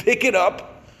someone to pick it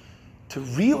up, to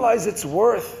realize its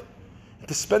worth, and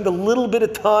to spend a little bit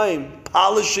of time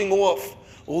polishing off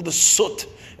all the soot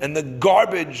and the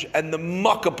garbage and the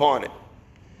muck upon it.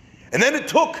 And then it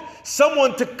took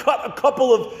someone to cut a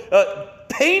couple of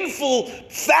painful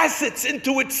facets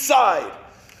into its side,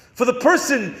 for the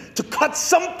person to cut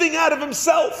something out of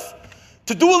himself,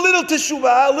 to do a little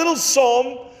teshuvah, a little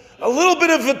psalm, a little bit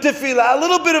of a tefillah, a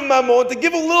little bit of mammon, to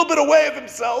give a little bit away of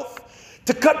himself,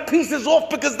 to cut pieces off,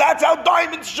 because that's how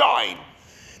diamonds shine.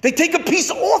 They take a piece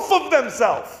off of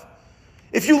themselves.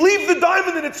 If you leave the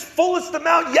diamond in its fullest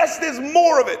amount, yes, there's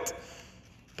more of it,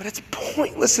 but it's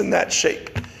pointless in that shape,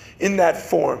 in that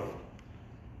form.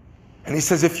 And he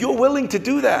says, if you're willing to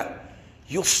do that,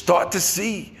 you'll start to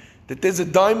see that there's a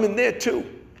diamond there too.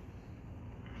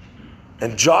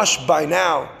 And Josh by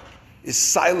now is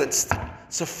silenced.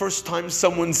 It's the first time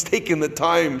someone's taken the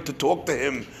time to talk to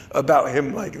him about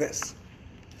him like this.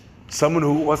 Someone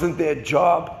who wasn't their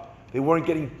job, they weren't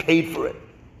getting paid for it.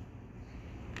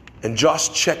 And Josh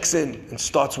checks in and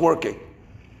starts working.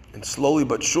 And slowly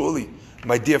but surely,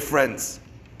 my dear friends,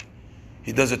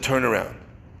 he does a turnaround.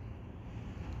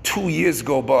 2 years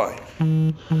go by.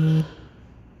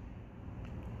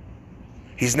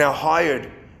 He's now hired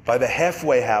by the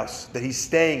halfway house that he's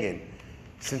staying in,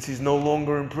 since he's no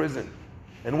longer in prison.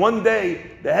 And one day,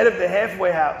 the head of the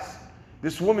halfway house,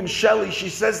 this woman, Shelly, she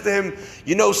says to him,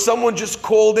 you know, someone just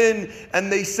called in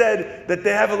and they said that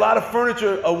they have a lot of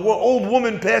furniture. An old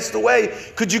woman passed away.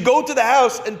 Could you go to the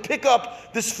house and pick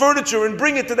up this furniture and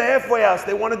bring it to the halfway house?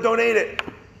 They want to donate it.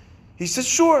 He says,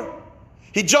 sure.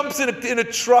 He jumps in a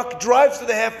truck, drives to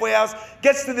the halfway house,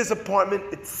 gets to this apartment.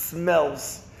 It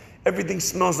smells. Everything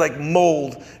smells like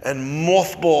mold and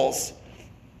mothballs.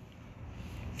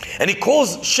 And he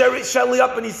calls Shelly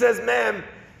up and he says, ma'am,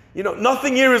 you know,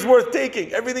 nothing here is worth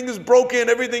taking. Everything is broken,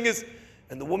 everything is...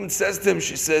 And the woman says to him,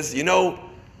 she says, you know,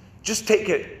 just take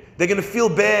it. They're going to feel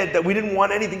bad that we didn't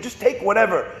want anything. Just take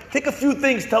whatever. Take a few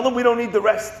things. Tell them we don't need the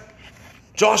rest.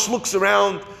 Josh looks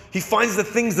around. He finds the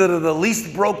things that are the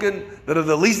least broken, that are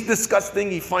the least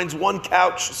disgusting. He finds one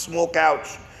couch, a small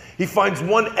couch. He finds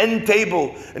one end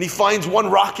table, and he finds one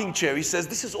rocking chair. He says,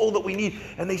 this is all that we need.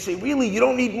 And they say, really, you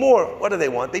don't need more. What do they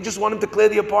want? They just want him to clear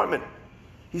the apartment.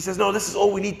 He says, no, this is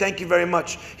all we need. Thank you very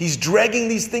much. He's dragging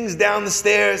these things down the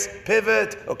stairs.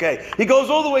 Pivot. Okay. He goes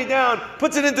all the way down,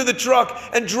 puts it into the truck,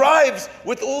 and drives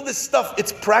with all this stuff.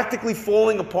 It's practically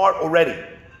falling apart already.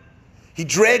 He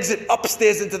drags it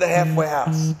upstairs into the halfway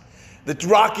house. The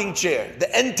rocking chair,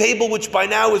 the end table, which by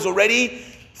now is already,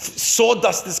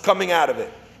 sawdust is coming out of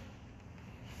it.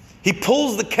 He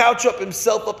pulls the couch up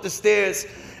himself up the stairs,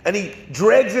 and he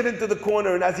drags it into the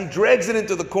corner. And as he drags it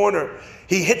into the corner,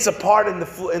 he hits a part in the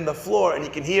floor, and you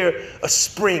can hear a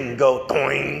spring go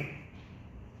doing.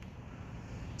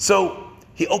 So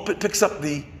he picks up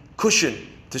the cushion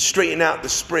to straighten out the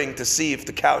spring to see if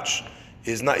the couch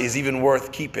is even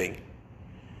worth keeping.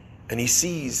 And he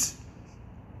sees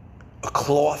a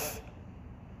cloth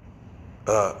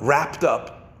wrapped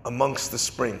up amongst the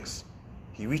springs.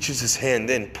 He reaches his hand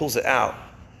in, pulls it out,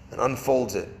 and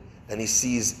unfolds it. And he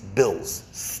sees bills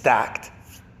stacked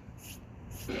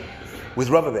with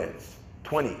rubber bands,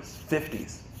 20s,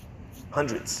 50s,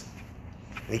 hundreds.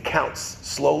 And he counts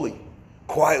slowly,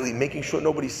 quietly, making sure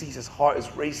nobody sees. His heart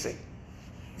is racing.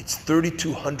 It's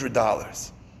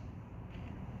 $3,200.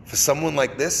 For someone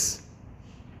like this,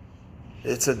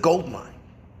 it's a gold mine.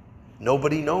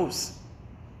 Nobody knows.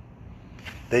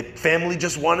 The family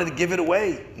just wanted to give it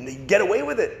away, and they get away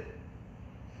with it.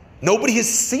 Nobody has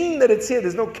seen that it's here.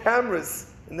 There's no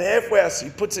cameras in the halfway house, so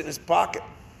he puts it in his pocket.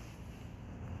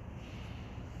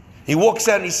 He walks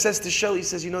out and he says to Shelly, he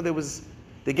says, you know,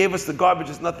 they gave us the garbage,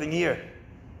 there's nothing here.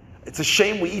 It's a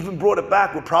shame we even brought it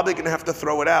back. We're probably going to have to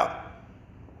throw it out.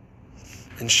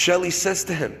 And Shelly says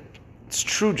to him, it's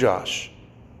true, Josh.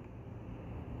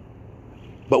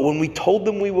 But when we told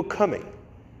them we were coming,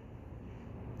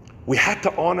 we had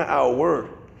to honor our word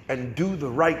and do the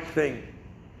right thing,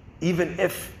 even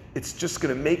if it's just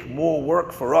going to make more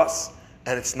work for us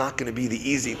and it's not going to be the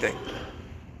easy thing.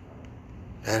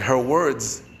 And her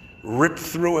words ripped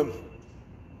through him.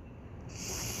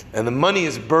 And the money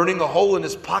is burning a hole in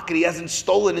his pocket he hasn't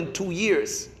stolen in 2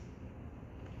 years.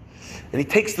 And he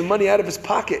takes the money out of his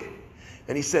pocket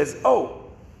and he says, oh,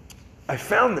 I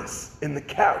found this in the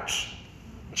couch.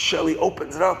 And Shelly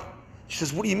opens it up. She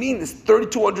says, what do you mean? There's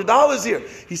 $3,200 here.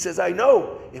 He says, I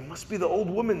know. It must be the old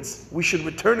woman's. We should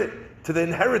return it to the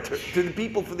inheritor, to the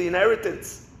people for the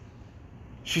inheritance.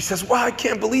 She says, wow, I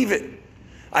can't believe it.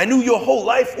 I knew your whole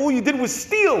life all you did was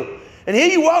steal. And here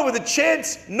you are with a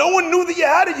chance. No one knew that you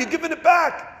had it. You're giving it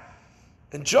back.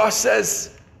 And Josh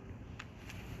says,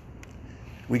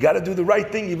 we got to do the right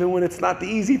thing even when it's not the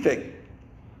easy thing.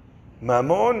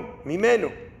 Mamon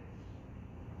mimenu.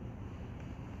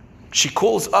 She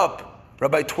calls up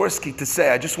Rabbi Twersky to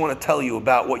say, I just want to tell you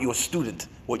about what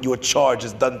your charge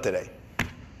has done today.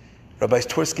 Rabbi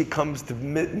Twersky comes to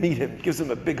meet him, gives him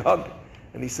a big hug,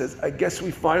 and he says, I guess we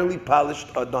finally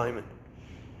polished our diamond.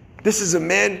 This is a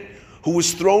man who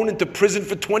was thrown into prison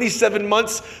for 27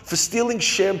 months for stealing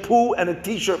shampoo and a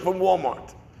t-shirt from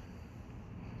Walmart.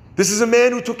 This is a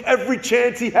man who took every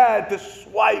chance he had to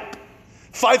swipe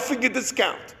 5-figure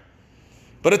discount.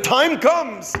 But a time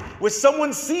comes where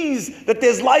someone sees that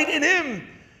there's light in him.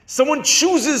 Someone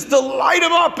chooses to light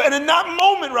him up, and in that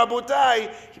moment,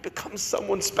 Rabotai, he becomes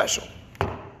someone special.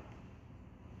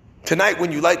 Tonight,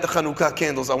 when you light the Chanukah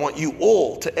candles, I want you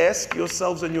all to ask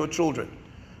yourselves and your children,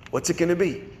 what's it going to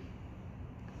be?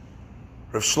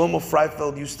 Rav Shlomo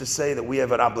Freifeld used to say that we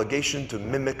have an obligation to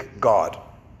mimic God.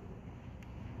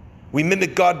 We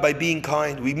mimic God by being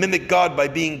kind. We mimic God by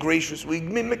being gracious. We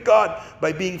mimic God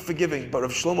by being forgiving. But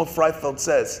Rav Shlomo Freifeld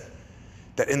says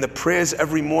that in the prayers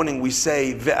every morning we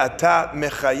say, Ve'ata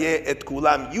mechaye et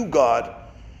kulam, you God,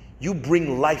 you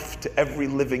bring life to every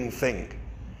living thing.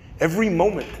 Every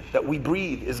moment that we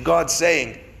breathe is God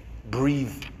saying,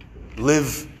 breathe,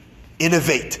 live,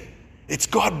 innovate. It's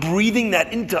God breathing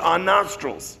that into our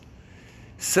nostrils.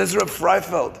 Says Rav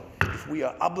Freifeld, if we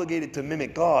are obligated to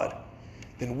mimic God,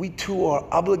 then we too are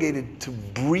obligated to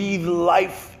breathe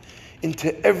life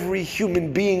into every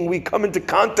human being we come into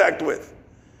contact with.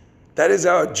 That is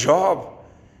our job.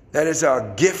 That is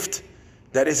our gift.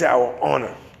 That is our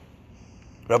honor.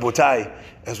 Rabotai,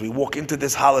 as we walk into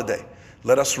this holiday,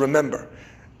 let us remember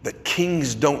that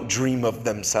kings don't dream of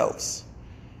themselves.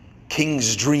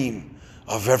 Kings dream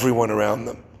of everyone around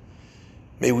them.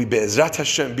 May we be'ezrat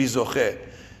Hashem be zocheh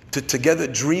to together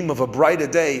dream of a brighter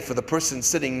day for the person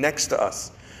sitting next to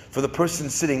us, for the person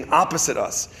sitting opposite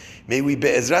us. May we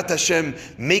be'ezrat Hashem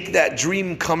make that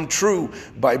dream come true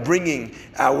by bringing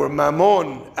our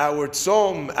mamon, our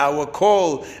tzom, our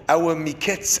kol, our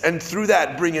miketz, and through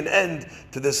that bring an end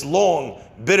to this long,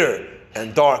 bitter,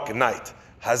 and dark night.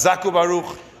 Hazaku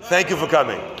Baruch. Thank you for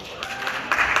coming.